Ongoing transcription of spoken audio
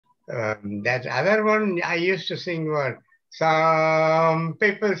That other one I used to sing was, some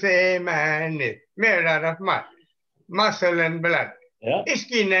people say man is made out of mud, muscle and blood, Yeah.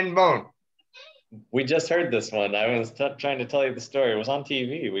 skin and bone. We just heard this one. I was trying to tell you the story. It was on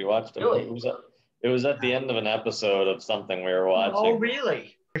TV. We watched it. Really? It was at the end of an episode of something we were watching. Oh,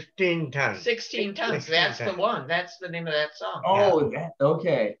 really? 15 tons. 16 tons. 16 That's tons. the one. That's the name of that song. Oh,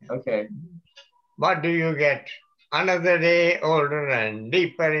 okay. What do you get? Another day older and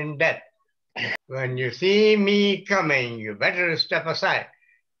deeper in debt. When you see me coming, you better step aside.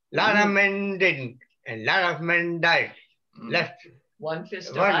 Lot of men didn't, and lot of men died. Left One fist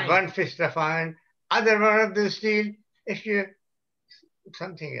of iron. one fist of iron, other one of the steel. If you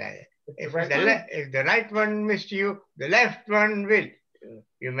something like that. If the right one missed you, the left one will.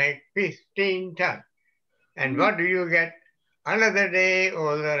 You make 15 tons. And what do you get? Another day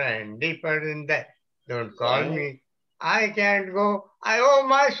older and deeper than that. Don't call me. I can't go. I owe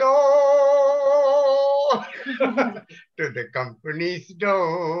my soul to the company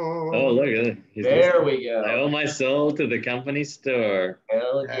store. Oh, look at it. There we go. I owe my soul to the company store.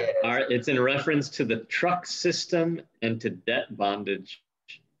 Hell yeah. It's in reference to the truck system and to debt bondage.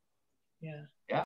 Yeah.